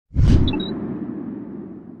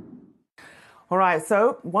All right,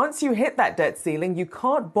 so once you hit that debt ceiling, you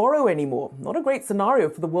can't borrow anymore. Not a great scenario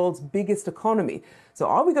for the world's biggest economy. So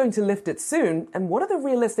are we going to lift it soon? And what are the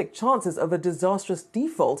realistic chances of a disastrous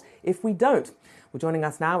default if we don't? Well, joining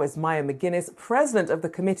us now is MacGuineas, president of the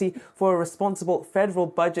Committee for a Responsible Federal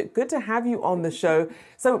Budget. Good to have you on the show.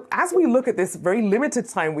 So as we look at this very limited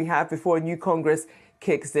time we have before a new Congress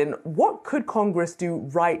kicks in, what could Congress do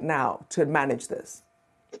right now to manage this?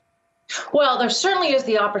 Well, there certainly is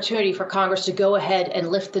the opportunity for Congress to go ahead and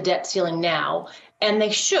lift the debt ceiling now. And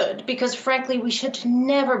they should, because frankly, we should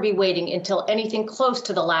never be waiting until anything close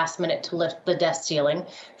to the last minute to lift the debt ceiling.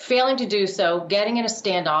 Failing to do so, getting in a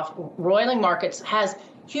standoff, roiling markets has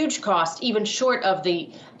huge cost, even short of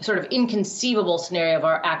the sort of inconceivable scenario of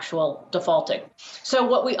our actual defaulting. So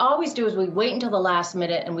what we always do is we wait until the last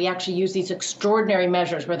minute and we actually use these extraordinary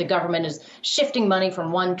measures where the government is shifting money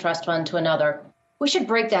from one trust fund to another. We should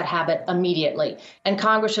break that habit immediately. And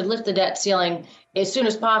Congress should lift the debt ceiling as soon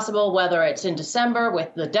as possible, whether it's in December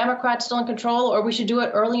with the Democrats still in control, or we should do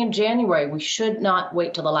it early in January. We should not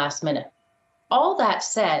wait till the last minute. All that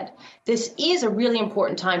said, this is a really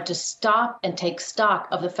important time to stop and take stock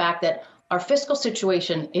of the fact that our fiscal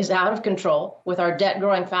situation is out of control, with our debt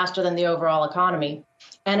growing faster than the overall economy.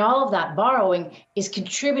 And all of that borrowing is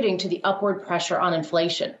contributing to the upward pressure on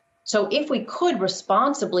inflation. So if we could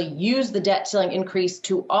responsibly use the debt ceiling increase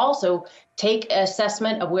to also take an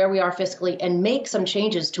assessment of where we are fiscally and make some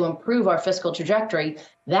changes to improve our fiscal trajectory,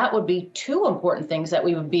 that would be two important things that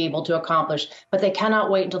we would be able to accomplish. But they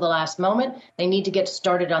cannot wait until the last moment. They need to get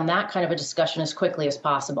started on that kind of a discussion as quickly as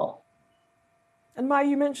possible. And Maya,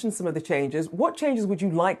 you mentioned some of the changes. What changes would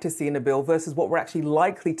you like to see in a bill versus what we're actually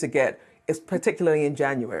likely to get, particularly in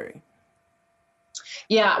January?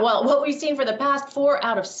 Yeah, well, what we've seen for the past 4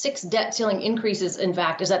 out of 6 debt ceiling increases, in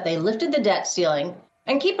fact, is that they lifted the debt ceiling.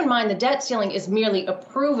 And keep in mind, the debt ceiling is merely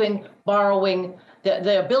approving borrowing,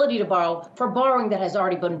 the ability to borrow for borrowing that has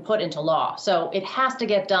already been put into law. So it has to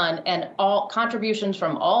get done, and all contributions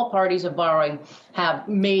from all parties of borrowing have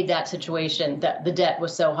made that situation that the debt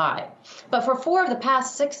was so high. But for 4 of the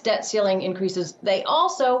past 6 debt ceiling increases, they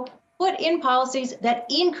also put in policies that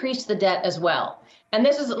increase the debt as well. And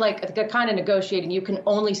this is like the kind of negotiating you can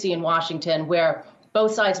only see in Washington, where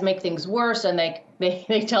both sides make things worse and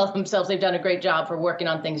they tell themselves they've done a great job for working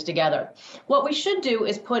on things together. What we should do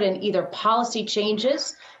is put in either policy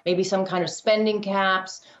changes, maybe some kind of spending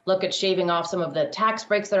caps, look at shaving off some of the tax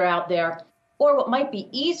breaks that are out there, or what might be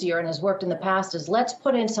easier and has worked in the past is let's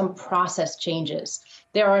put in some process changes.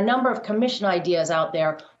 There are a number of commission ideas out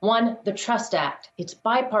there. One, the Trust Act. It's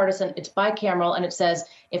bipartisan, it's bicameral, and it says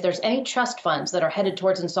if there's any trust funds that are headed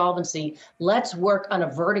towards insolvency, let's work on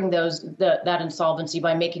averting that insolvency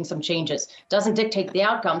by making some changes. Doesn't dictate the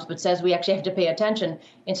outcomes, but says we actually have to pay attention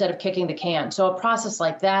instead of kicking the can. So a process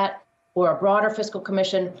like that, or a broader fiscal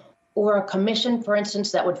commission, or a commission, for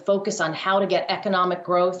instance, that would focus on how to get economic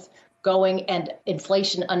growth going and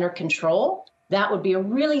inflation under control, that would be a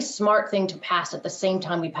really smart thing to pass at the same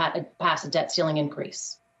time we pass a debt ceiling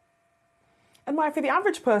increase. And Maya, for the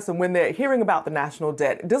average person, when they're hearing about the national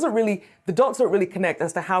debt, the dots don't really connect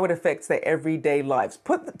as to how it affects their everyday lives.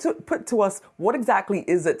 Put to us, what exactly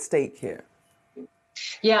is at stake here?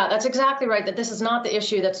 Yeah, that's exactly right, that this is not the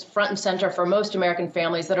issue that's front and center for most American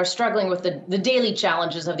families that are struggling with the daily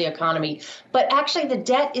challenges of the economy. But actually, the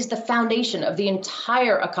debt is the foundation of the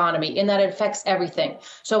entire economy in that it affects everything.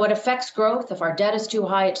 So it affects growth. If our debt is too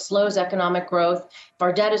high, it slows economic growth. If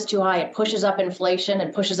our debt is too high, it pushes up inflation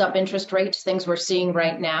and pushes up interest rates, things we're seeing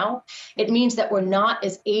right now. It means that we're not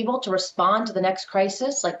as able to respond to the next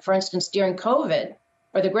crisis, like, for instance, during COVID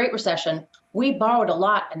or the Great Recession. We borrowed a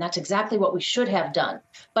lot, and that's exactly what we should have done.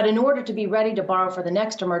 But in order to be ready to borrow for the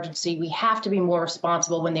next emergency, we have to be more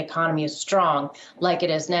responsible when the economy is strong, like it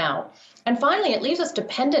is now. And finally, it leaves us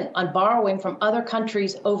dependent on borrowing from other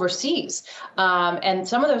countries overseas. And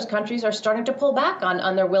some of those countries are starting to pull back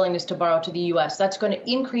on their willingness to borrow to the U.S. That's going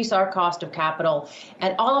to increase our cost of capital.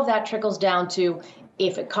 And all of that trickles down to,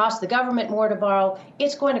 if it costs the government more to borrow,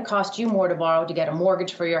 it's going to cost you more to borrow to get a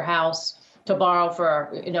mortgage for your house, to borrow for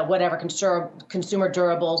whatever consumer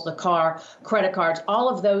durables, the car, credit cards, all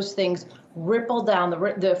of those things ripple down.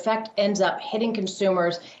 The effect ends up hitting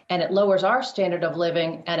consumers, and it lowers our standard of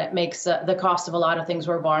living, and it makes the cost of a lot of things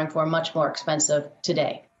we're borrowing for much more expensive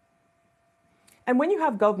today. And when you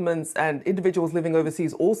have governments and individuals living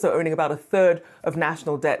overseas also owning about a third of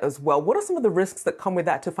national debt as well, what are some of the risks that come with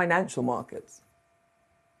that to financial markets?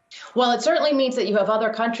 Well, it certainly means that you have other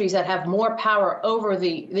countries that have more power over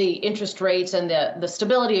the interest rates and the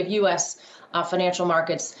stability of U.S. Financial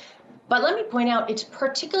markets. But let me point out, it's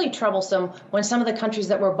particularly troublesome when some of the countries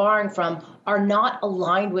that we're borrowing from are not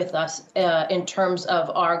aligned with us in terms of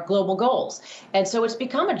our global goals. And so it's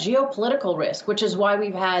become a geopolitical risk, which is why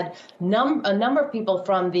we've had a number of people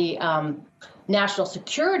from the national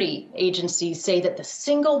security agencies say that the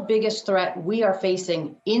single biggest threat we are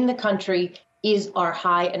facing in the country is our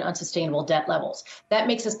high and unsustainable debt levels. That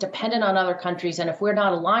makes us dependent on other countries. And if we're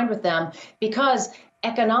not aligned with them, because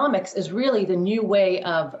economics is really the new way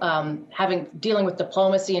of dealing with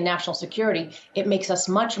diplomacy and national security, it makes us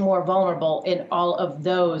much more vulnerable in all of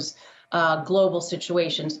those global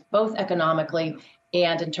situations, both economically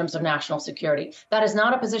and in terms of national security. That is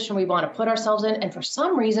not a position we want to put ourselves in. And for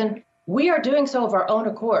some reason, we are doing so of our own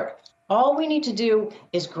accord. All we need to do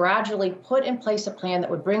is gradually put in place a plan that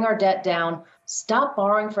would bring our debt down, stop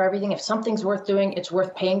borrowing for everything. If something's worth doing, it's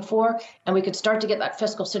worth paying for, and we could start to get that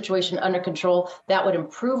fiscal situation under control. That would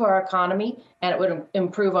improve our economy, and it would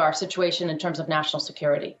improve our situation in terms of national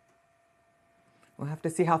security. We'll have to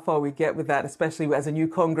see how far we get with that, especially as a new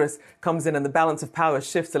Congress comes in and the balance of power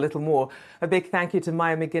shifts a little more. A big thank you to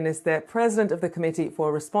Maya MacGuineas, there, President of the Committee for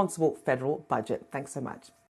a Responsible Federal Budget. Thanks so much.